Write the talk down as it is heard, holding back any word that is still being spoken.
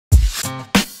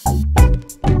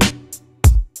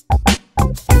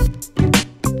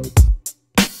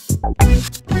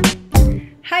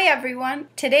everyone!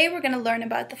 Today we're going to learn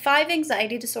about the 5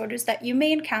 anxiety disorders that you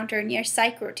may encounter in your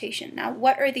psych rotation. Now,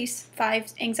 what are these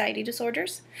 5 anxiety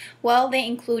disorders? Well, they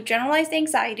include generalized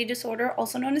anxiety disorder,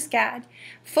 also known as GAD,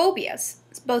 phobias,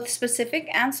 both specific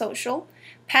and social,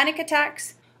 panic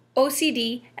attacks,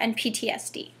 OCD, and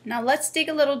PTSD. Now let's dig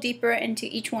a little deeper into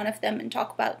each one of them and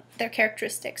talk about their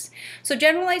characteristics. So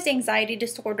generalized anxiety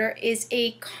disorder is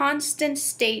a constant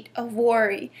state of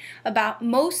worry about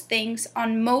most things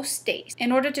on most days.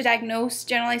 In order to diagnose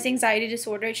generalized anxiety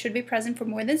disorder, it should be present for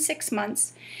more than 6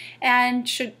 months and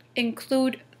should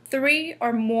include 3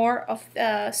 or more of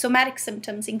somatic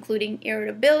symptoms, including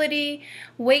irritability,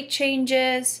 weight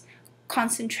changes,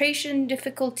 concentration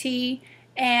difficulty,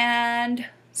 and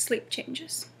sleep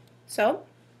changes. So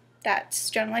that's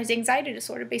generalized anxiety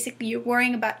disorder. Basically, you're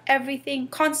worrying about everything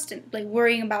constantly,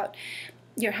 worrying about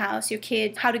your house, your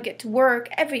kids, how to get to work,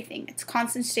 everything. It's a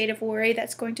constant state of worry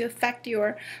that's going to affect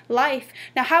your life.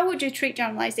 Now, how would you treat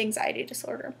generalized anxiety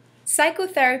disorder?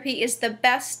 Psychotherapy is the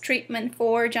best treatment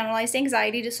for generalized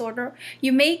anxiety disorder.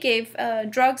 You may give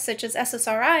drugs such as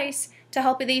SSRIs to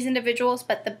help with these individuals,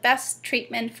 but the best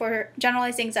treatment for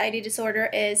generalized anxiety disorder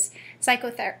is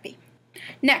psychotherapy.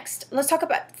 Next, let's talk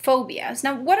about phobias.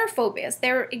 Now, what are phobias?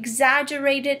 They're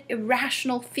exaggerated,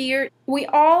 irrational fear. We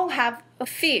all have a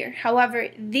fear. However,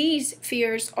 these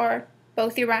fears are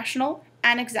both irrational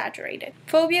and exaggerated.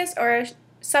 Phobias are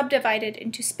subdivided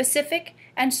into specific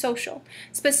and social.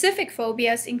 Specific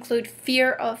phobias include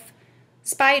fear of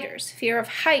spiders, fear of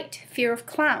height, fear of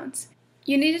clowns.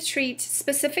 You need to treat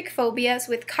specific phobias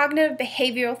with cognitive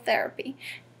behavioral therapy.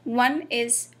 One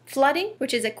is flooding,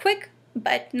 which is a quick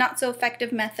but not so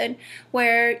effective method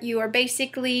where you are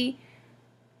basically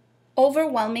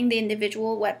overwhelming the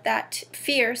individual with that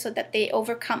fear so that they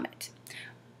overcome it.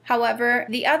 However,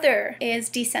 the other is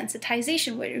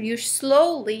desensitization, where you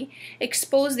slowly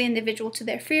expose the individual to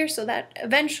their fear so that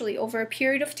eventually, over a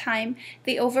period of time,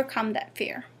 they overcome that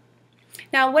fear.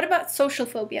 Now, what about social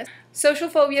phobias? Social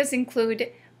phobias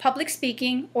include public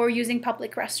speaking or using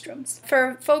public restrooms.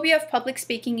 For phobia of public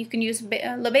speaking, you can use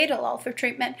labetalol for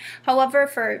treatment. However,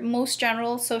 for most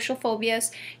general social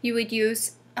phobias, you would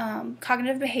use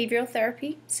cognitive behavioral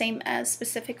therapy, same as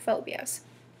specific phobias.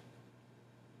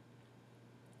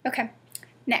 Okay,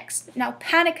 next. Now,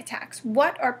 panic attacks.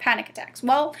 What are panic attacks?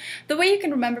 Well, the way you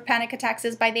can remember panic attacks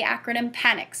is by the acronym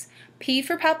PANICS. P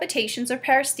for palpitations or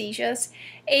paresthesias,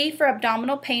 A for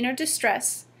abdominal pain or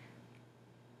distress,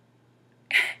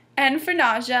 N for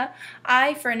nausea,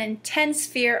 I for an intense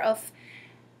fear of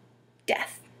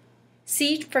death,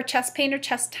 C for chest pain or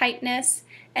chest tightness,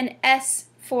 and S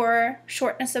for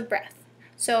shortness of breath.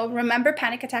 So remember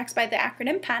panic attacks by the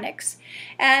acronym PANICS.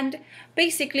 And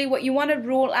basically what you want to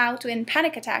rule out in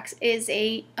panic attacks is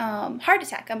a heart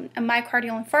attack, a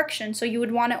myocardial infarction. So you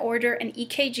would want to order an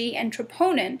EKG and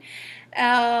troponin.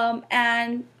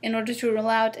 And in order to rule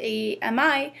out a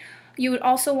MI, you would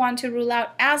also want to rule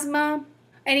out asthma,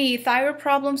 any thyroid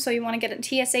problems, so you want to get a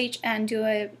TSH and do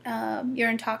a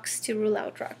urine tox to rule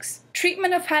out drugs.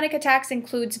 Treatment of panic attacks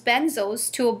includes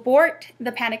benzos to abort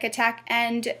the panic attack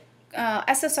and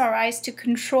SSRIs to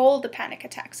control the panic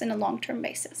attacks in a long-term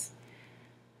basis.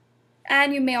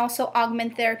 And you may also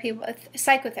augment therapy with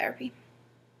psychotherapy.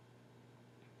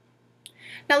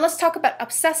 Now let's talk about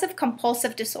obsessive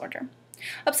compulsive disorder.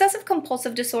 Obsessive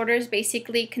compulsive disorder is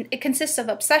basically, it consists of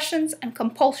obsessions and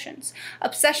compulsions.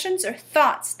 Obsessions are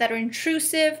thoughts that are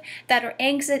intrusive, that are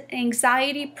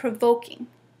anxiety provoking.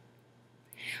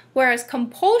 Whereas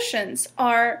compulsions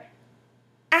are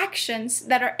actions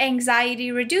that are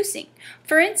anxiety reducing.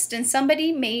 For instance,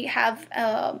 somebody may have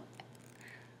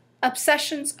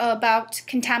obsessions about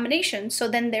contamination, so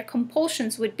then their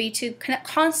compulsions would be to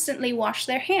constantly wash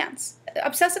their hands.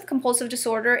 Obsessive compulsive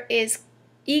disorder is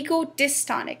ego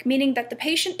dystonic, meaning that the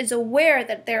patient is aware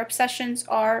that their obsessions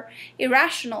are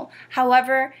irrational.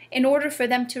 However, in order for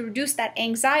them to reduce that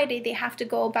anxiety, they have to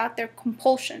go about their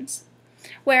compulsions.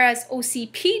 Whereas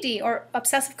OCPD, or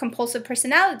obsessive compulsive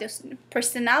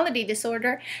personality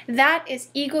disorder, that is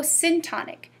ego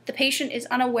syntonic. The patient is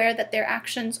unaware that their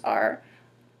actions are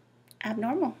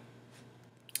abnormal.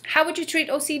 How would you treat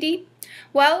OCD?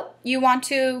 Well, you want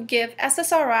to give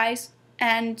SSRIs,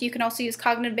 and you can also use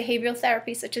cognitive behavioral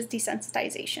therapy such as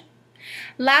desensitization.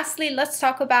 Lastly, let's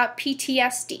talk about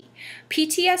PTSD.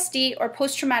 PTSD, or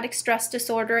post-traumatic stress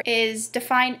disorder, is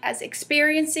defined as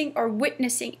experiencing or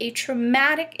witnessing a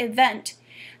traumatic event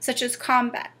such as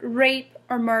combat, rape,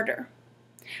 or murder.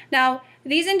 Now,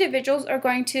 these individuals are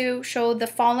going to show the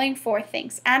following 4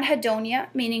 things. Anhedonia,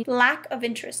 meaning lack of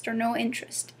interest or no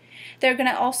interest. They're going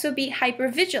to also be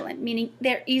hypervigilant, meaning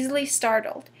they're easily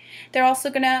startled. They're also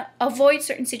going to avoid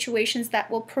certain situations that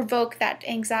will provoke that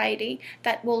anxiety,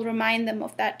 that will remind them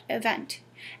of that event.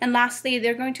 And lastly,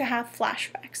 they're going to have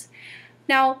flashbacks.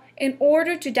 Now, in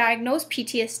order to diagnose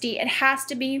PTSD, it has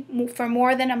to be for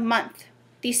more than a month.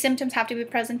 These symptoms have to be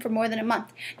present for more than a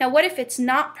month. Now, what if it's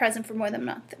not present for more than a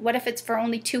month? What if it's for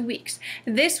only 2 weeks?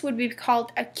 This would be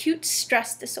called acute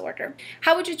stress disorder.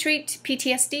 How would you treat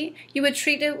PTSD? You would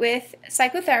treat it with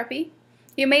psychotherapy.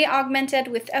 You may augment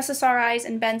it with SSRIs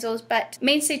and benzos, but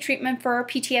mainstay treatment for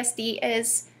PTSD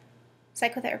is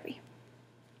psychotherapy.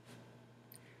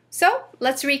 So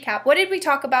let's recap. What did we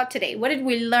talk about today? What did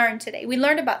we learn today? We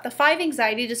learned about the 5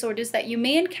 anxiety disorders that you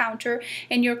may encounter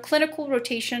in your clinical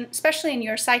rotation, especially in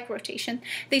your psych rotation.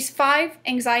 These 5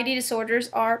 anxiety disorders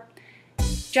are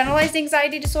generalized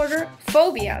anxiety disorder,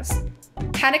 phobias,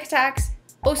 panic attacks,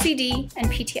 OCD, and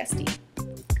PTSD.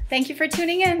 Thank you for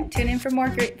tuning in. Tune in for more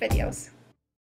great videos.